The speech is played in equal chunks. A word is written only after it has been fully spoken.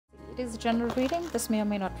is a general reading. This may or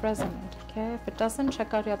may not resonate. Okay, if it doesn't,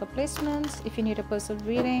 check out your other placements. If you need a personal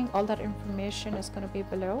reading, all that information is going to be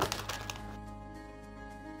below.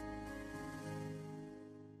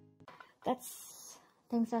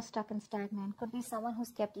 Things are stuck and stagnant. Could be someone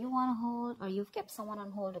who's kept you on hold, or you've kept someone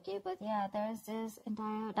on hold. Okay, but yeah, there is this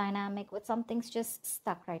entire dynamic with something's just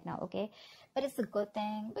stuck right now. Okay, but it's a good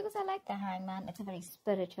thing because I like the Hangman. It's a very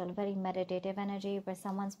spiritual, very meditative energy where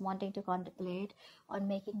someone's wanting to contemplate on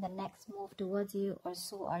making the next move towards you, or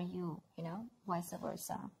so are you, you know, vice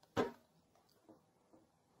versa.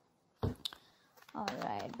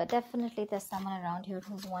 Alright, but definitely there's someone around here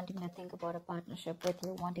who's wanting to think about a partnership with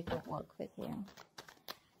you, wanting to work with you.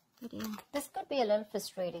 But yeah, this could be a little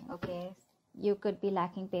frustrating, okay? You could be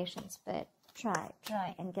lacking patience, but try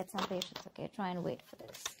and get some patience, okay? Try and wait for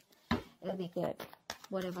this. It'll be good,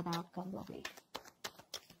 whatever the outcome will be.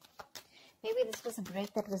 Maybe this was a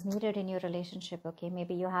break that was needed in your relationship, okay?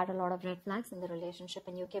 Maybe you had a lot of red flags in the relationship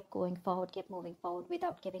and you kept going forward, kept moving forward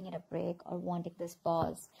without giving it a break or wanting this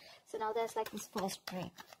pause. So now there's like this forced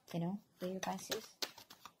break, you know, for you Pisces.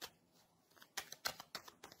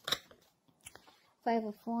 5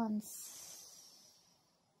 of Wands.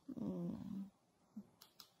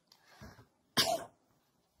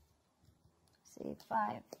 See,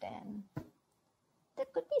 5, 10. There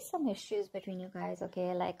could be some issues between you guys,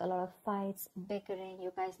 okay? Like a lot of fights, bickering,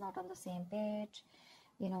 you guys not on the same page,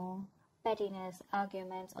 you know, pettiness,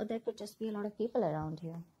 arguments, or there could just be a lot of people around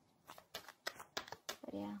you.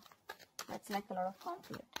 But yeah, that's like a lot of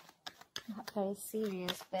conflict. Not very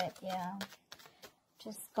serious, but yeah,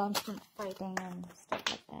 just constant fighting and stuff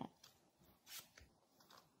like that.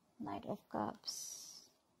 Knight of Cups.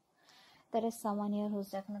 There is someone here who's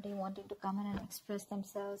definitely wanting to come in and express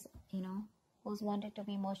themselves, you know, who's wanting to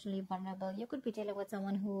be emotionally vulnerable. You could be dealing with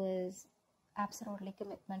someone who is absolutely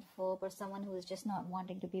commitment phobe, or someone who is just not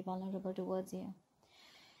wanting to be vulnerable towards you.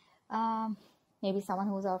 Maybe someone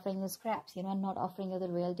who's offering you scraps, you know, and not offering you the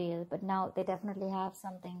real deal. But now they definitely have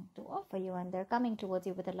something to offer you, and they're coming towards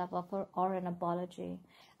you with a love offer or an apology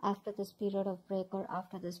after this period of break, or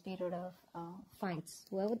after this period of fights.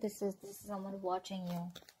 Whoever this is someone watching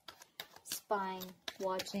you, spying,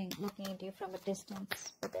 watching, looking at you from a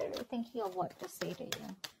distance. But they're really thinking of what to say to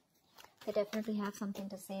you. They definitely have something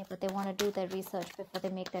to say, but they want to do their research before they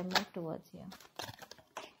make their move towards you.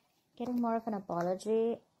 Getting more of an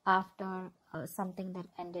apology after something that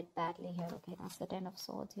ended badly here. Okay, that's the 10 of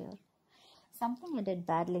Swords here. Something ended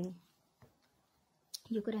badly.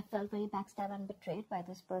 You could have felt very backstabbed and betrayed by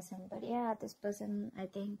this person. But yeah, this person, I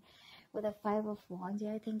think, with a 5 of Wands,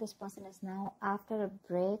 yeah, I think this person is now, after a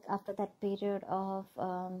break, after that period of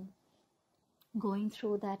going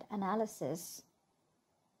through that analysis,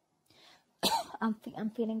 I'm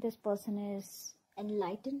feeling this person is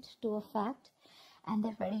enlightened to a fact, and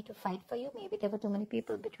they're ready to fight for you. Maybe there were too many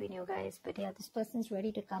people between you guys, but yeah, this person's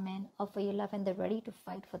ready to come in, offer you love, and they're ready to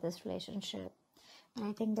fight for this relationship. And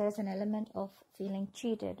I think there's an element of feeling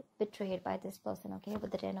cheated, betrayed by this person, okay,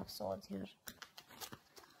 with the 10 of Swords here.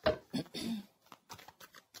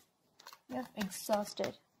 You're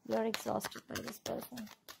exhausted. You're exhausted by this person.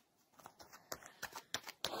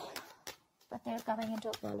 But they're coming in to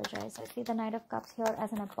apologize. I see the Knight of Cups here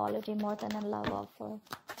as an apology more than a love offer.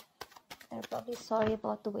 They're probably sorry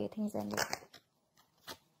about the way things ended.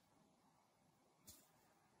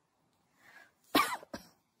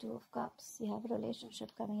 Two of Cups. You have a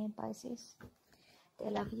relationship coming in, Pisces. They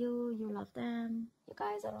love you, you love them. You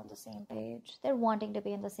guys are on the same page. They're wanting to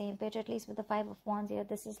be on the same page, at least with the 5 of Wands here.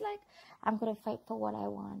 This is like, I'm going to fight for what I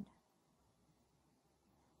want.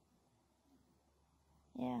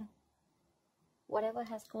 Yeah. Whatever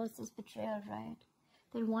has caused this betrayal, right?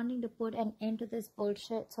 They're wanting to put an end to this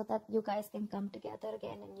bullshit so that you guys can come together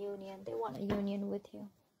again in union. They want a union with you.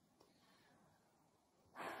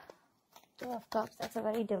 2 of Cups, that's a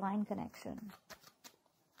very divine connection.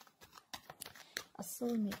 A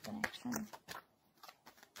soulmate connection.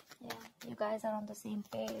 Yeah, you guys are on the same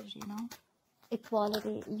page, you know.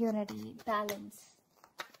 Equality, unity, balance.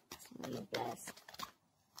 It's very blessed.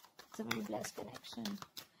 It's a very blessed connection.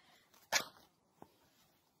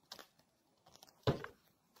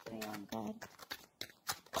 Pray on God.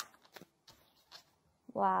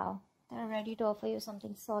 Wow. They're ready to offer you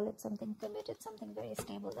something solid, something committed, something very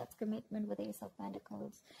stable. That's commitment with Ace of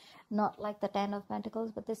Pentacles. Not like the 10 of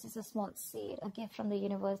Pentacles, but this is a small seed, a gift from the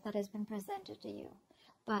universe that has been presented to you.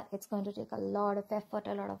 But it's going to take a lot of effort,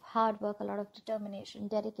 a lot of hard work, a lot of determination,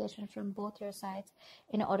 dedication from both your sides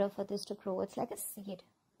in order for this to grow. It's like a seed,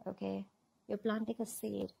 okay? You're planting a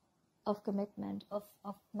seed of commitment, of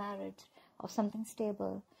marriage, of something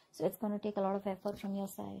stable. So it's going to take a lot of effort from your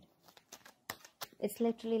side. It's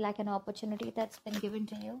literally like an opportunity that's been given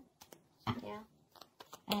to you. Yeah.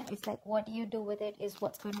 And it's like what you do with it is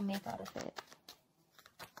what's going to make out of it.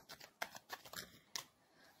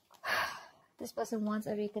 This person wants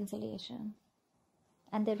a reconciliation.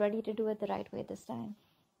 And they're ready to do it the right way this time.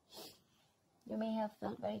 You may have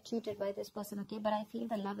felt very cheated by this person, okay? But I feel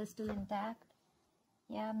the love is still intact.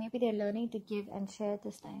 Yeah, maybe they're learning to give and share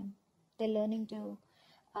this time. They're learning to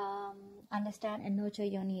understand and nurture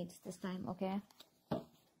your needs this time, okay?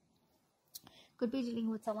 Could be dealing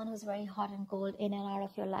with someone who's very hot and cold in and out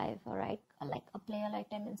of your life, all right? Like a player-like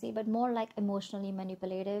tendency, but more like emotionally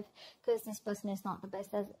manipulative, because this person is not the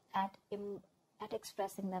best at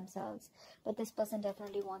expressing themselves. But this person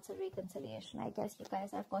definitely wants a reconciliation. I guess you guys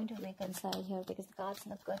are going to reconcile here because the cards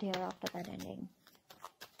look good here after that ending.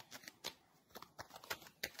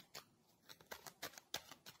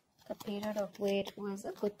 The period of wait was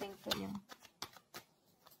a good thing for you.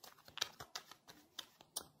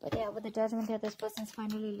 But yeah, with the judgment here, this person's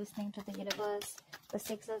finally listening to the universe, the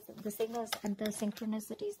signals and the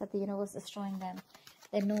synchronicities that the universe is showing them.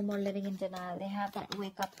 They're no more living in denial. They have that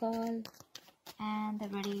wake-up call, and they're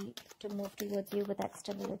ready to move towards you with that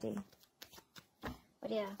stability. But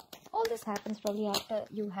yeah, all this happens probably after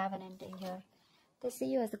you have an ending here. They see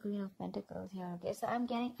you as the Queen of Pentacles here, okay? So I'm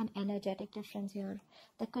getting an energetic difference here.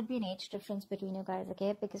 There could be an age difference between you guys,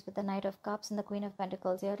 okay? Because with the Knight of Cups and the Queen of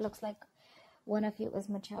Pentacles here, it looks like one of you is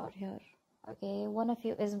mature here, okay? One of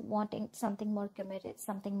you is wanting something more committed,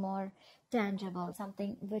 something more tangible,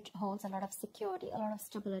 something which holds a lot of security, a lot of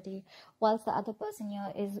stability, whilst the other person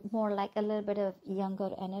here is more like a little bit of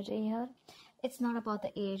younger energy here. It's not about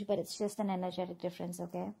the age, but it's just an energetic difference,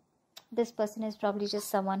 okay? This person is probably just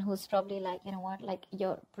someone who's probably like, you know what, like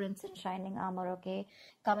your prince in shining armor, okay?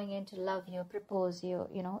 Coming in to love you, propose you,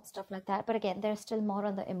 you know, stuff like that. But again, they're still more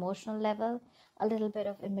on the emotional level, a little bit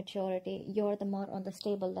of immaturity. You're the more on the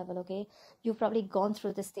stable level, okay? You've probably gone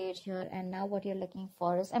through the stage here, and now what you're looking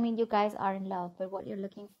for is, I mean, you guys are in love, but what you're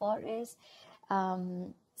looking for is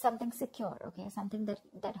something secure, okay? Something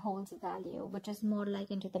that holds value, which is more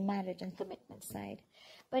like into the marriage and commitment side.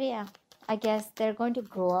 But yeah, I guess they're going to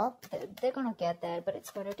grow up. They're going to get there, but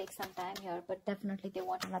it's going to take some time here. But definitely they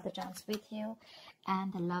want another chance with you,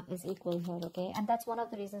 and the love is equal here, okay? And that's one of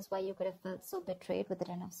the reasons why you could have felt so betrayed with the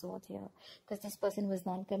Ten of Swords here, because this person was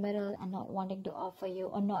non-committal and not wanting to offer you,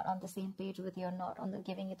 or not on the same page with you, or not on the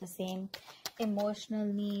giving you the same emotional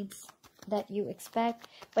needs that you expect.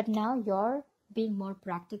 But now you're being more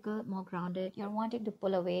practical, more grounded. You're wanting to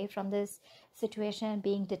pull away from this situation,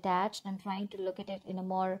 being detached and trying to look at it in a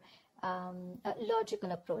more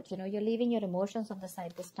logical approach. You know, you're leaving your emotions on the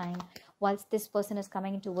side this time, whilst this person is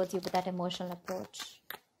coming towards you with that emotional approach.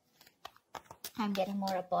 I'm getting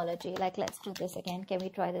more apology, like let's do this again, can we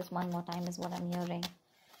try this one more time, is what I'm hearing.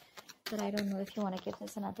 But I don't know if you want to give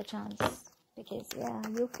this another chance, because yeah,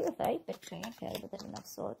 you feel very betrayed here with the Ten of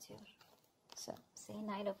Swords here. So see,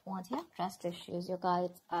 Knight of Wands, yeah, trust issues. Your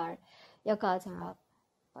cards are up.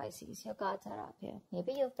 Pisces, your cards are up here.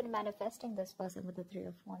 Maybe you've been manifesting this person with the Three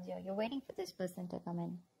of Wands here. You're waiting for this person to come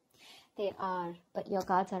in. They are, but your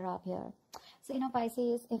cards are up here. So, you know,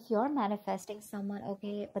 Pisces, if you're manifesting someone,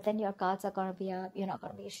 okay, but then your cards are going to be up, you're not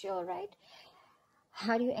going to be sure, right?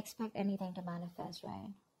 How do you expect anything to manifest,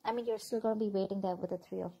 right? I mean, you're still going to be waiting there with the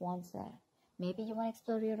Three of Wands there. Maybe you want to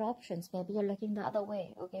explore your options. Maybe you're looking the other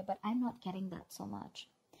way, okay? But I'm not getting that so much.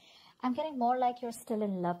 I'm getting more like you're still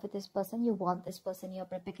in love with this person. You want this person here,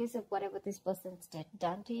 but because of whatever this person's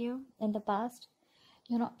done to you in the past,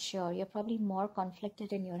 you're not sure. You're probably more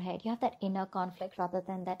conflicted in your head. You have that inner conflict rather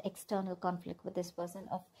than that external conflict with this person.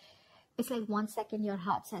 It's like 1 second your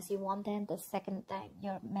heart says you want them, the second time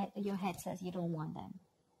your head says you don't want them.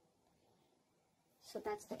 So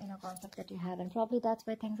that's the inner conflict that you have, and probably that's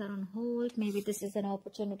why things are on hold. Maybe this is an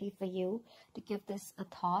opportunity for you to give this a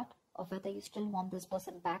thought of whether you still want this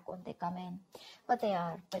person back when they come in. But they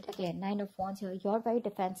are. But again, Nine of Wands here, you're very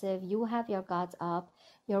defensive. You have your guards up.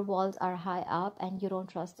 Your walls are high up, and you don't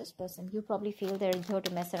trust this person. You probably feel they're here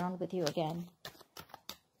to mess around with you again.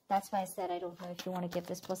 That's why I said I don't know if you want to give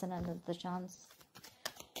this person another chance.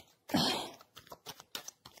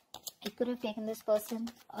 It could have taken this person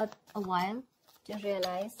a while to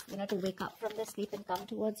realize, you know, to wake up from their sleep and come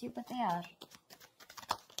towards you, but they are.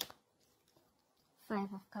 Five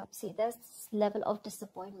of Cups. See, there's this level of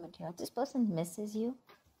disappointment here. This person misses you.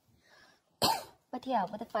 But yeah,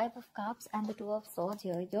 with the Five of Cups and the Two of Swords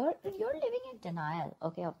here, you're living in denial,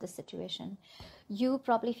 okay, of this situation. You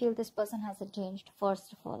probably feel this person hasn't changed,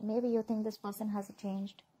 first of all. Maybe you think this person hasn't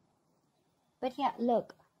changed. But yeah,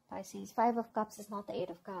 look, Pisces. 5 of Cups is not the 8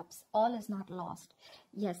 of Cups. All is not lost.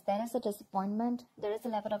 Yes, there is a disappointment. There is a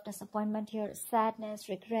level of disappointment here. Sadness,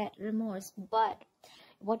 regret, remorse. But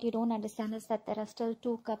what you don't understand is that there are still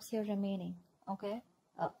 2 cups here remaining. Okay?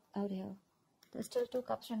 Out here. There's still 2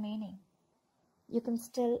 cups remaining. You can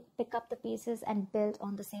still pick up the pieces and build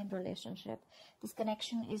on the same relationship. This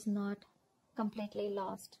connection is not completely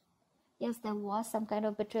lost. Yes, there was some kind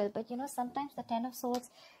of betrayal, but you know, sometimes the 10 of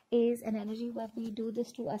Swords is an energy where we do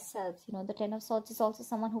this to ourselves. You know, the 10 of Swords is also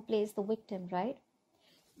someone who plays the victim, right?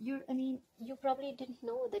 You probably didn't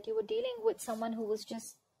know that you were dealing with someone who was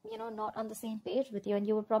just, you know, not on the same page with you, and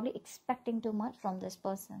you were probably expecting too much from this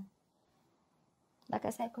person. Like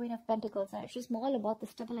I said, Queen of Pentacles, she's all about the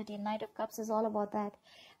stability. Knight of Cups is all about that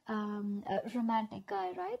romantic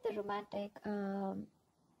guy, right? The romantic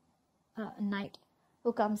knight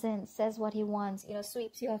who comes in, says what he wants, you know,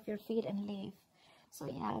 sweeps you off your feet and leave. So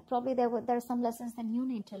yeah, probably there are some lessons that you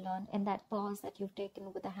need to learn in that pause that you've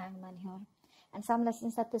taken with the Hangman here. And some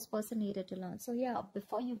lessons that this person needed to learn. So yeah,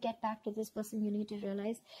 before you get back to this person, you need to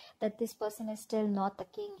realize that this person is still not the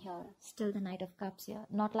king here. Still the Knight of Cups here.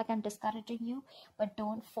 Not like I'm discouraging you, but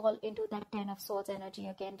don't fall into that 10 of Swords energy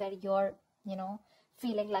again, where you're, you know,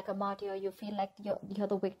 feeling like a martyr. You feel like you're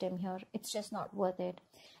the victim here. It's just not worth it.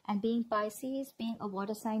 And being Pisces, being a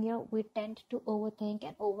water sign here, we tend to overthink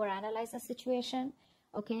and overanalyze a situation,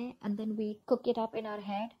 okay? And then we cook it up in our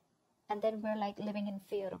head. And then we're like living in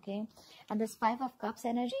fear, okay? And this 5 of Cups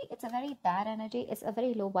energy, it's a very bad energy. It's a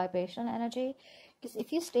very low vibrational energy. Because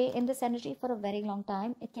if you stay in this energy for a very long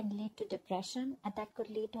time, it can lead to depression. And that could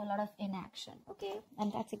lead to a lot of inaction, okay?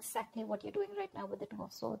 And that's exactly what you're doing right now with the 2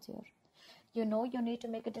 of Swords here. You know you need to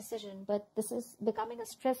make a decision, but this is becoming a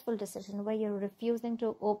stressful decision where you're refusing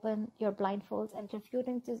to open your blindfolds and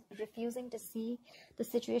refusing to see the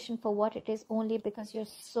situation for what it is, only because you're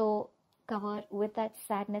so covered with that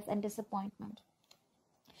sadness and disappointment.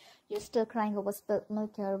 You're still crying over spilt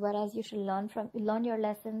milk here, whereas you should learn your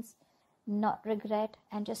lessons, not regret,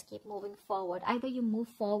 and just keep moving forward. Either you move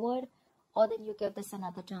forward or then you give this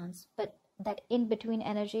another chance. But that in-between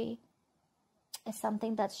energy is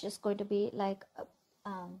something that's just going to be like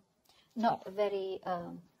not very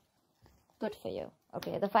good for you.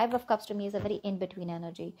 Okay, the 5 of Cups to me is a very in-between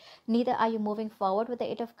energy. Neither are you moving forward with the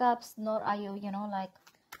 8 of Cups, nor are you, you know, like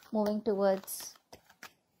moving towards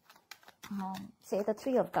say the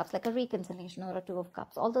 3 of Cups, like a reconciliation, or a 2 of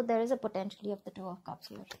Cups, although there is a potentially of the 2 of Cups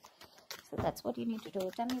here. So that's what you need to do.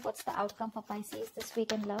 Tell me, what's the outcome for Pisces this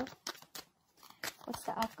week in love? What's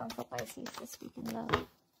the outcome for Pisces this week in love?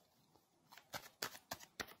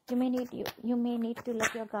 You may need to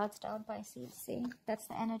let your guards down, Pisces. See, that's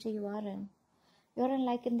the energy you are in. You're in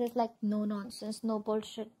like in this like no nonsense, no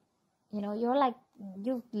bullshit. You know, you're like,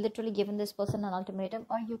 you've literally given this person an ultimatum,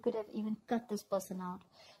 or you could have even cut this person out.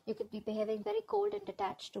 You could be behaving very cold and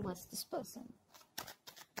detached towards this person.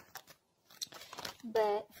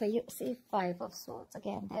 But for you, see, 5 of Swords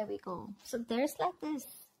again. There we go. So there's like this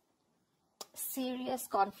serious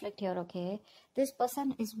conflict here, okay? This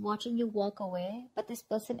person is watching you walk away, but this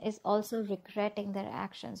person is also regretting their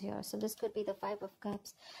actions here. So this could be the 5 of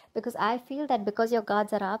Cups, because I feel that because your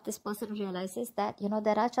guards are up, this person realizes that, you know,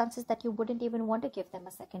 there are chances that you wouldn't even want to give them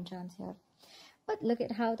a second chance here. But look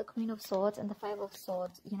at how the Queen of Swords and the 5 of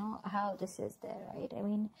Swords, you know, how this is there, right? I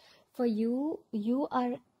mean, for you, you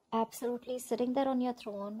are absolutely sitting there on your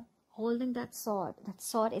throne, holding that sword. That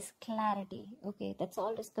sword is clarity, okay? That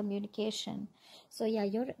sword is communication. So yeah,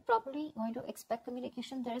 you're probably going to expect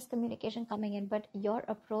communication. There is communication coming in, but your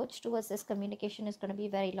approach towards this communication is going to be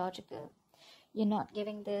very logical. You're not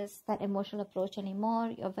giving this that emotional approach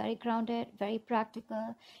anymore. You're very grounded, very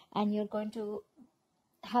practical, and you're going to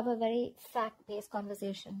have a very fact-based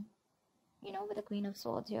conversation, you know, with the Queen of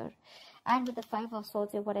Swords here. And with the 5 of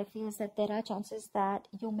Swords here, what I feel is that there are chances that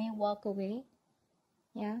you may walk away,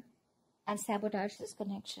 yeah, and sabotage this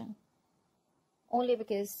connection. Only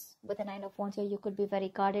because with the 9 of Wands here, you could be very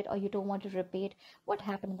guarded, or you don't want to repeat what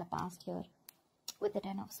happened in the past here with the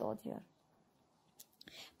 10 of Swords here.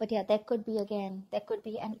 But yeah, there could be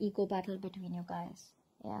an ego battle between you guys,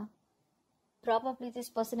 yeah. Probably this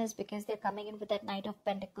person is, because they're coming in with that Knight of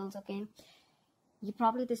Pentacles, okay?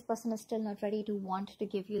 This person is still not ready to want to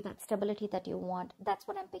give you that stability that you want. That's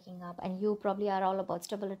what I'm picking up. And you probably are all about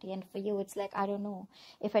stability. And for you, it's like, I don't know.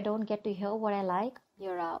 If I don't get to hear what I like,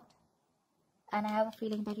 you're out. And I have a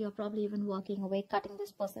feeling that you're probably even walking away, cutting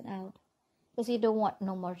this person out. Because you don't want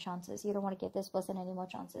no more chances. You don't want to give this person any more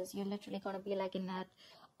chances. You're literally going to be like in that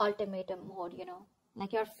ultimatum mode, you know.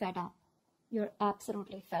 Like you're fed up. You're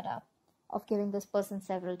absolutely fed up of giving this person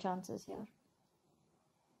several chances here.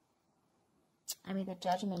 I mean, the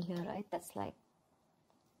Judgment here, right? That's like,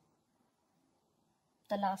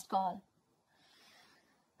 the last call.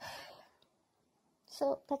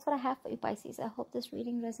 So that's what I have for you, Pisces. I hope this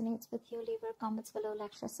reading resonates with you. Leave your comments below,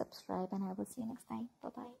 like, share, subscribe, and I will see you next time.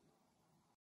 Bye-bye.